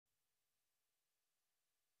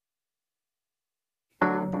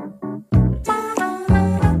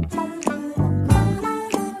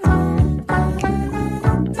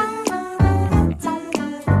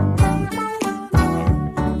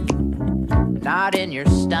not in your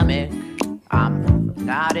stomach, I'm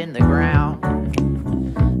not in the ground,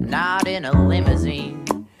 not in a limousine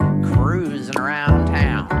cruising around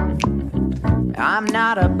town. I'm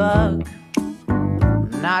not a bug,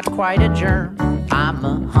 not quite a germ, I'm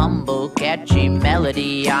a humble, catchy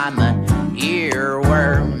melody, I'm a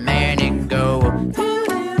earworm, and it go.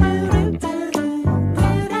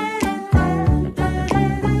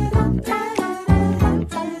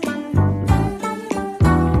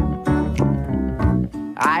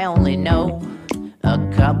 I only know a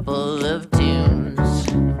couple of tunes.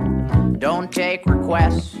 Don't take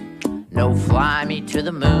requests, no fly me to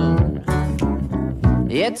the moon.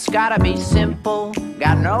 It's gotta be simple,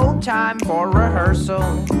 got no time for rehearsal.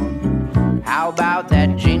 How about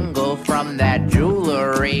that jingle from that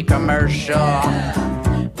jewelry commercial?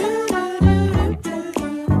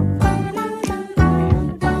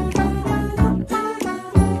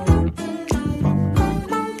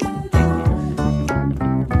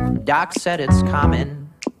 Doc said it's common,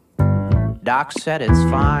 Doc said it's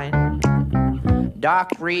fine.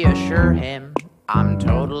 Doc reassure him, I'm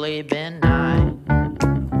totally benign.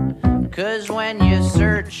 'Cause when you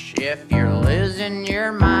search, if you're losing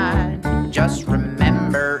your mind, just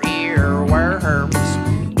remember earworms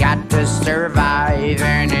got to survive,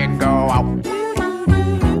 and it go out.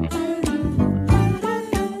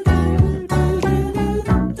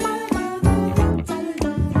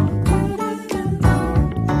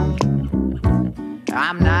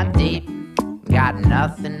 I'm not deep, got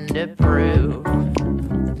nothing to prove.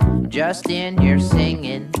 Just in here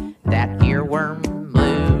singing that earworm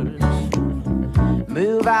blues.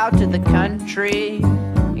 Move out to the country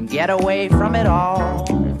and get away from it all.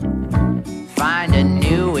 Find a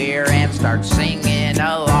new ear and start singing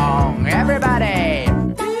along. Everybody!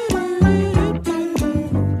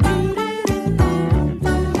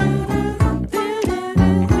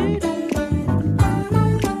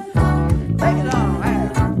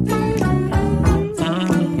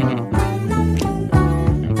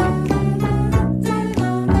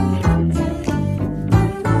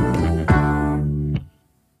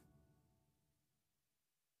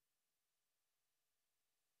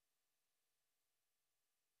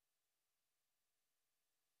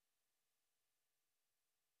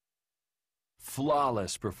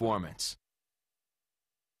 Flawless performance.